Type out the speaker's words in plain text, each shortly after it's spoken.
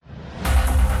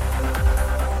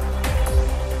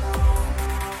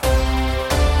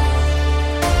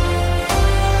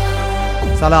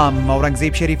سلام،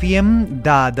 اورنګزیب شریفی یم.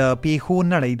 دا د پیښو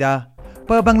نړۍ ده.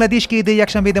 په بنگلاديش کې د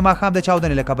یکشنبې د ماښام د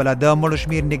چاودنې له کبله د مړو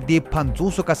شمېر نږدې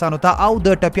 50 کسانو ته او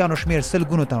د ټپیانو شمېر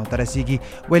سلګونو تنو ته رسیږي.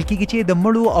 ویل کېږي چې د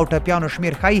مړو او ټپیانو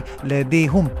شمېر ښایي له دې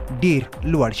هم ډېر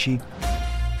لوړ شي.